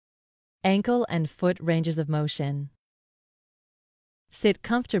Ankle and foot ranges of motion. Sit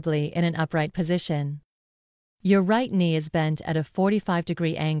comfortably in an upright position. Your right knee is bent at a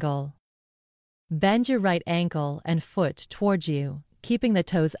 45-degree angle. Bend your right ankle and foot towards you, keeping the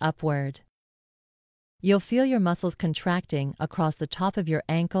toes upward. You'll feel your muscles contracting across the top of your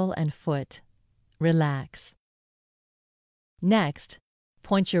ankle and foot. Relax. Next,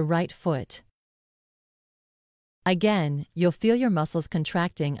 point your right foot. Again, you'll feel your muscles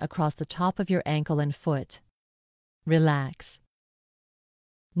contracting across the top of your ankle and foot. Relax.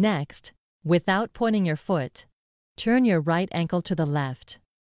 Next, without pointing your foot, turn your right ankle to the left.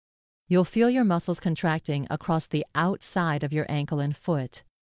 You'll feel your muscles contracting across the outside of your ankle and foot.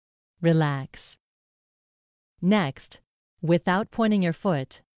 Relax. Next, without pointing your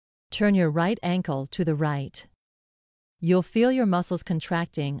foot, turn your right ankle to the right. You'll feel your muscles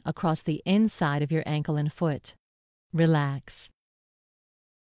contracting across the inside of your ankle and foot. Relax.